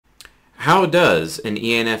How does an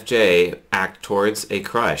ENFJ act towards a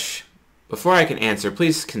crush? Before I can answer,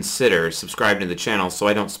 please consider subscribing to the channel so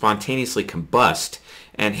I don't spontaneously combust,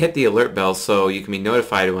 and hit the alert bell so you can be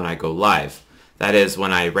notified when I go live. That is,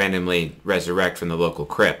 when I randomly resurrect from the local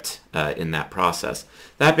crypt in that process.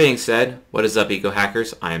 That being said, what is up, Eco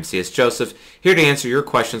Hackers? I am C.S. Joseph, here to answer your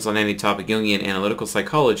questions on any topic Jungian analytical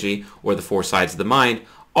psychology, or the four sides of the mind,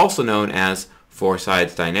 also known as four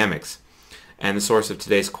sides dynamics. And the source of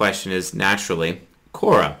today's question is, naturally,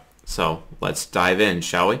 Quora. So let's dive in,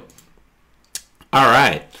 shall we? All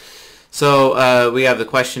right. So we have the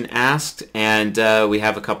question asked, and we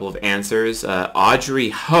have a couple of answers.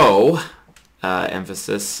 Audrey Ho,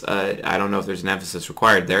 emphasis, I don't know if there's an emphasis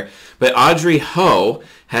required there, but Audrey Ho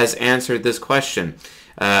has answered this question.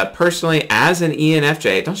 Personally, as an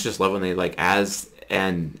ENFJ, don't you just love when they like as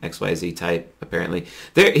and XYZ type, apparently.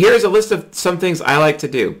 Here's a list of some things I like to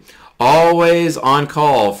do. Always on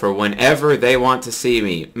call for whenever they want to see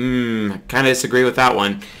me. Kind of disagree with that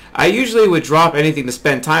one. I usually would drop anything to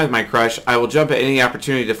spend time with my crush. I will jump at any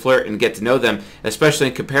opportunity to flirt and get to know them, especially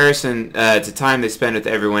in comparison to time they spend with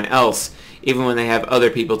everyone else. Even when they have other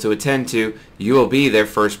people to attend to, you will be their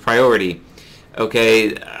first priority.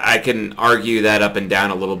 Okay, I can argue that up and down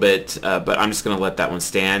a little bit, but I'm just going to let that one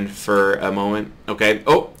stand for a moment. Okay,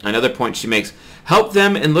 another point she makes. Help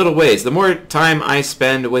them in little ways. The more time I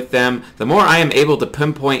spend with them, the more I am able to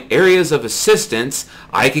pinpoint areas of assistance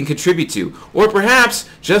I can contribute to. Or perhaps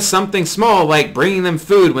just something small like bringing them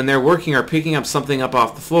food when they're working or picking up something up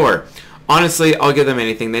off the floor. Honestly, I'll give them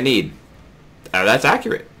anything they need. That's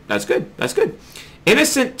accurate. That's good. That's good.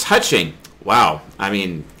 Innocent touching. Wow. I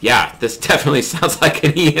mean, yeah, this definitely sounds like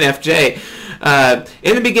an ENFJ.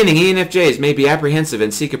 In the beginning, ENFJs may be apprehensive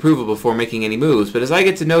and seek approval before making any moves, but as I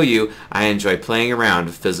get to know you, I enjoy playing around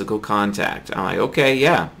with physical contact. I'm like, okay,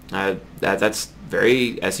 yeah, that's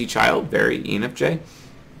very SE child, very ENFJ.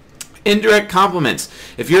 Indirect compliments.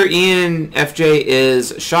 If your ENFJ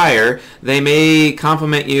is shyer, they may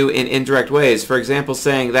compliment you in indirect ways. For example,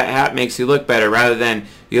 saying that hat makes you look better rather than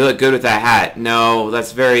you look good with that hat. No,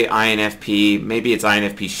 that's very INFP. Maybe it's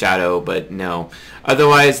INFP shadow, but no.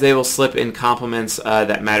 Otherwise, they will slip in compliments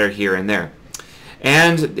that matter here and there.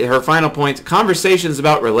 And her final point, conversations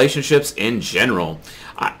about relationships in general.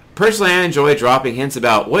 Personally, I enjoy dropping hints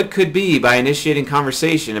about what could be by initiating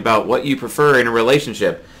conversation about what you prefer in a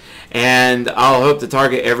relationship. And I'll hope to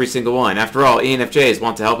target every single one. After all, ENFJs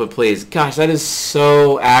want to help and please. Gosh, that is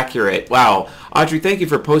so accurate. Wow. Audrey, thank you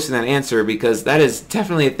for posting that answer, because that is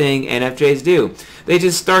definitely a thing ENFJs do. They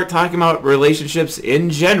just start talking about relationships in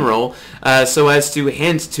general so as to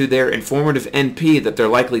hint to their informative NP that they're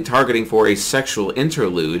likely targeting for a sexual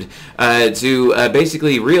interlude to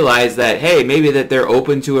basically realize that, hey, maybe that they're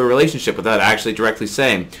open to a relationship without actually directly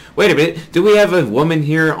saying, wait a minute, do we have a woman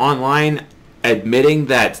here online admitting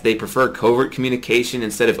that they prefer covert communication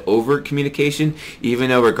instead of overt communication, even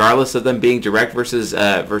though regardless of them being direct versus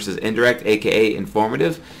indirect, aka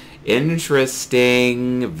informative?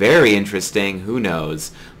 Interesting. Very interesting. Who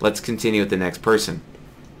knows? Let's continue with the next person.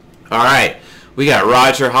 All right. We got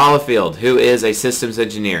Roger Hollifield, who is a systems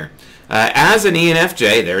engineer. As an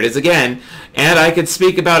ENFJ, there it is again, and I could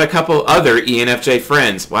speak about a couple other ENFJ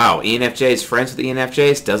friends. Wow, ENFJs friends with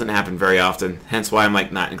ENFJs doesn't happen very often, hence why I'm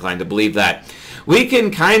not inclined to believe that. We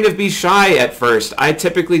can kind of be shy at first. I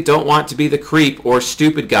typically don't want to be the creep or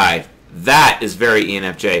stupid guy. That is very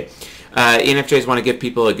ENFJ. ENFJs want to give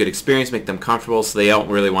people a good experience, make them comfortable, so they don't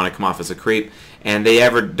really want to come off as a creep, and they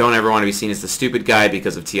don't ever want to be seen as the stupid guy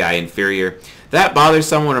because of TI inferior. That bothers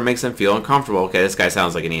someone or makes them feel uncomfortable. Okay, this guy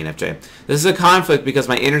sounds like an ENFJ. This is a conflict because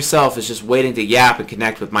my inner self is just waiting to yap and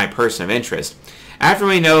connect with my person of interest. After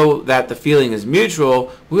we know that the feeling is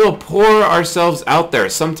mutual, we will pour ourselves out there.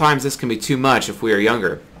 Sometimes this can be too much if we are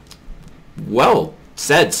younger. Well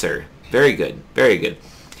said, sir. Very good. Very good.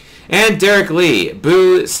 And Derek Lee,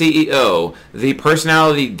 Boo CEO, the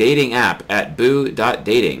personality dating app at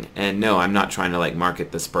boo.dating. And no, I'm not trying to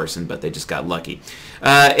market this person, but they just got lucky.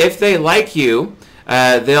 If they like you,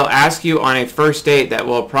 they'll ask you on a first date that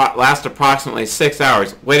will last approximately 6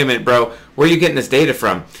 hours. Wait a minute, bro. Where are you getting this data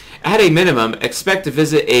from? At a minimum, expect to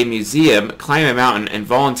visit a museum, climb a mountain, and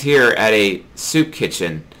volunteer at a soup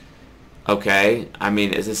kitchen. Okay. I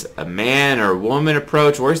mean, is this a man or woman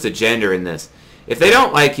approach? Where's the gender in this? If they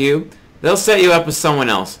don't like you, they'll set you up with someone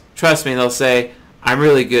else. Trust me, they'll say, I'm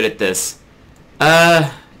really good at this.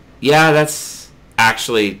 Yeah, that's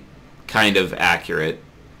actually kind of accurate.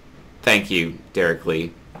 Thank you, Derek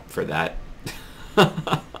Lee, for that. All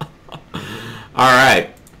right.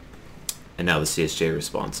 And now the CSJ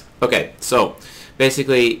response. Okay, so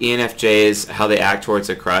basically ENFJs, how they act towards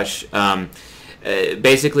a crush.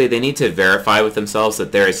 basically they need to verify with themselves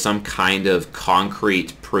that there is some kind of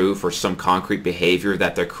concrete proof or some concrete behavior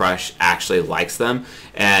that their crush actually likes them.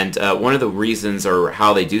 And one of the reasons or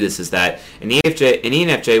how they do this is that an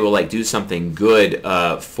ENFJ will like do something good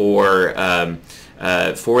for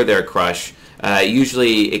their crush.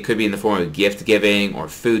 Usually it could be in the form of gift giving or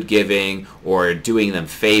food giving or doing them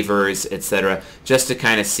favors, etc., just to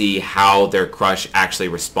kind of see how their crush actually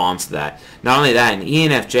responds to that. Not only that, an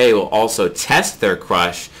ENFJ will also test their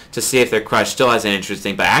crush to see if their crush still has an interest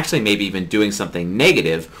in, but actually maybe even doing something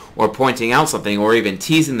negative or pointing out something or even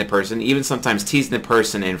teasing the person, even sometimes teasing the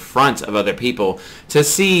person in front of other people to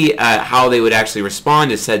see how they would actually respond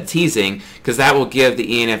to said teasing, because that will give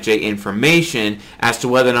the ENFJ information as to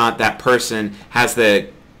whether or not that person has the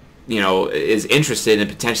is interested in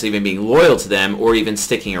potentially even being loyal to them or even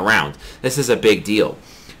sticking around. This is a big deal.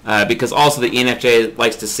 Because also the ENFJ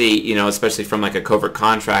likes to see, especially from like a covert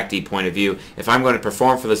contracty point of view, if I'm going to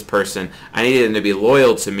perform for this person, I need them to be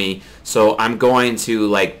loyal to me, so I'm going to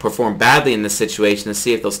like perform badly in this situation to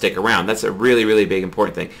see if they'll stick around. That's a really, really big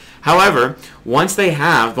important thing. However, once their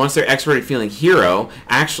extroverted feeling hero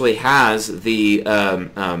actually has the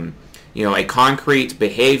a concrete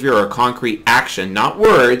behavior or a concrete action, not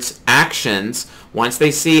words, actions. Once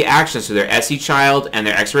they see actions, so their SE child and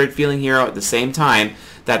their extroverted feeling hero at the same time,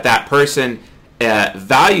 that person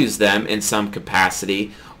values them in some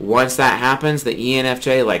capacity. Once that happens, the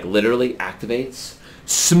ENFJ like literally activates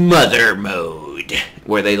smother mode,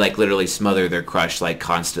 where they like literally smother their crush like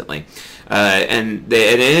constantly. And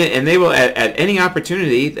they will at any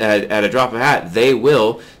opportunity, at a drop of a hat, they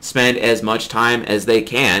will spend as much time as they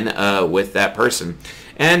can with that person.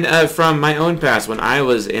 And from my own past, when I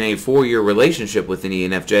was in a 4-year relationship with an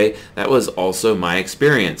ENFJ, that was also my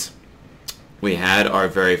experience. We had our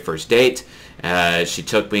very first date. She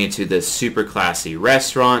took me to this super classy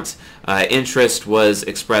restaurant. Interest was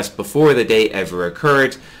expressed before the date ever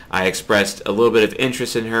occurred. I expressed a little bit of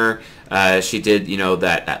interest in her. She did,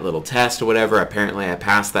 that little test or whatever. Apparently I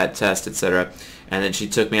passed that test, etc. And then she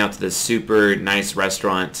took me out to this super nice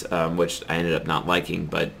restaurant, which I ended up not liking,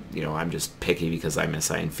 but, I'm just picky because I'm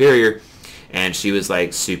SI inferior. And she was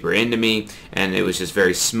like super into me, and it was just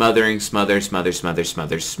very smothering, smother.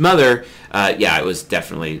 Yeah, it was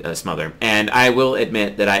definitely a smother. And I will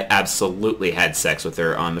admit that I absolutely had sex with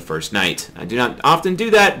her on the first night. I do not often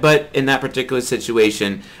do that, but in that particular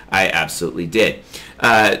situation, I absolutely did.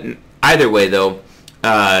 Either way, though,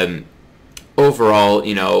 overall,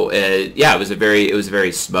 it was a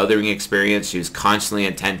very smothering experience. She was constantly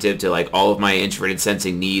attentive to like all of my introverted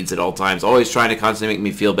sensing needs at all times, always trying to constantly make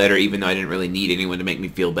me feel better, even though I didn't really need anyone to make me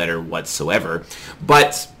feel better whatsoever.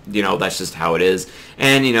 But that's just how it is.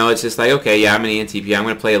 And it's just like, okay, yeah, I'm an ENTP, I'm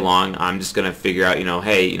going to play along. I'm just going to figure out,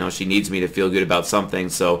 hey, she needs me to feel good about something,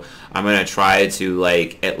 so I'm going to try to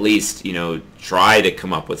like at least try to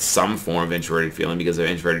come up with some form of introverted feeling, because of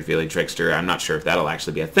introverted feeling trickster. I'm not sure if that'll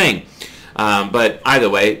actually be a thing. But either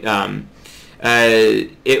way,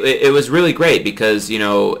 it was really great because,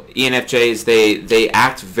 ENFJs, they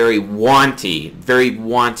act very wanty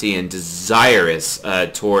and desirous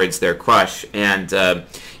towards their crush. And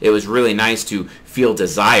it was really nice to feel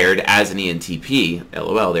desired as an ENTP,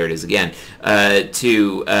 LOL, there it is again,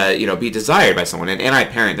 to be desired by someone. And NI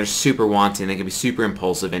parent, they're super wanting, they can be super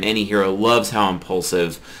impulsive, and any hero loves how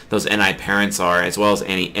impulsive those NI parents are, as well as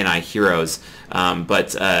any NI heroes.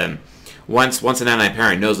 Once an NI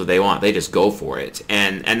parent knows what they want, they just go for it.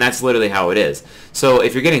 And that's literally how it is. So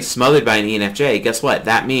if you're getting smothered by an ENFJ, guess what?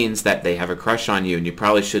 That means that they have a crush on you, and you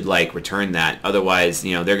probably should like return that. Otherwise,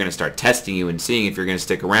 they're going to start testing you and seeing if you're going to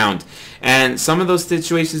stick around. And some of those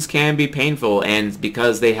situations can be painful, and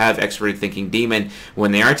because they have extroverted thinking demon,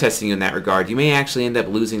 when they are testing you in that regard, you may actually end up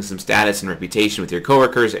losing some status and reputation with your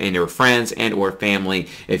coworkers and your friends and or family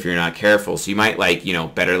if you're not careful. So you might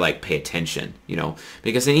better pay attention,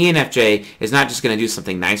 because an ENFJ is not just going to do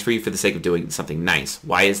something nice for you for the sake of doing something nice.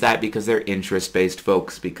 Why is that? Because they're interest-based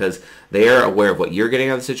folks, because they are aware of what you're getting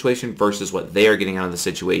out of the situation versus what they are getting out of the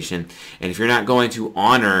situation. And if you're not going to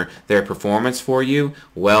honor their performance for you,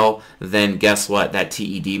 well, then guess what? That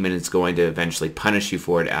TE demon is going to eventually punish you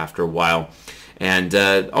for it after a while. And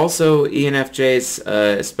also ENFJs,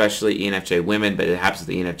 especially ENFJ women, but it happens with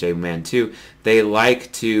the ENFJ men too, they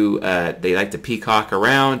like to peacock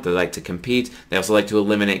around, they like to compete, they also like to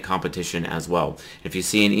eliminate competition as well. If you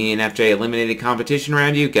see an ENFJ eliminating competition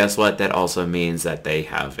around you, guess what? That also means that they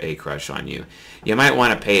have a crush on you. You might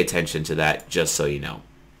want to pay attention to that, just so you know.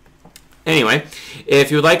 Anyway,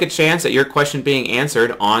 if you would like a chance at your question being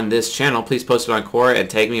answered on this channel, please post it on Quora and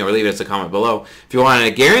tag me or leave it as a comment below. If you want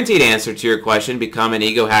a guaranteed answer to your question, become an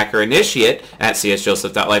Ego Hacker Initiate at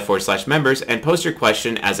csjoseph.life/members and post your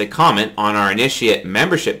question as a comment on our Initiate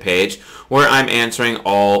membership page, where I'm answering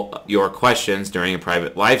all your questions during a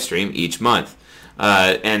private live stream each month.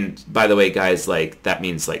 And by the way, guys, like that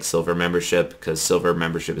means like silver membership, because silver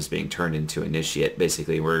membership is being turned into Initiate.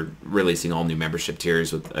 Basically, we're releasing all new membership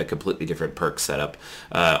tiers with a completely different perk setup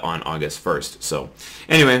on August 1st. So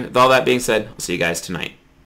anyway, with all that being said, I'll see you guys tonight.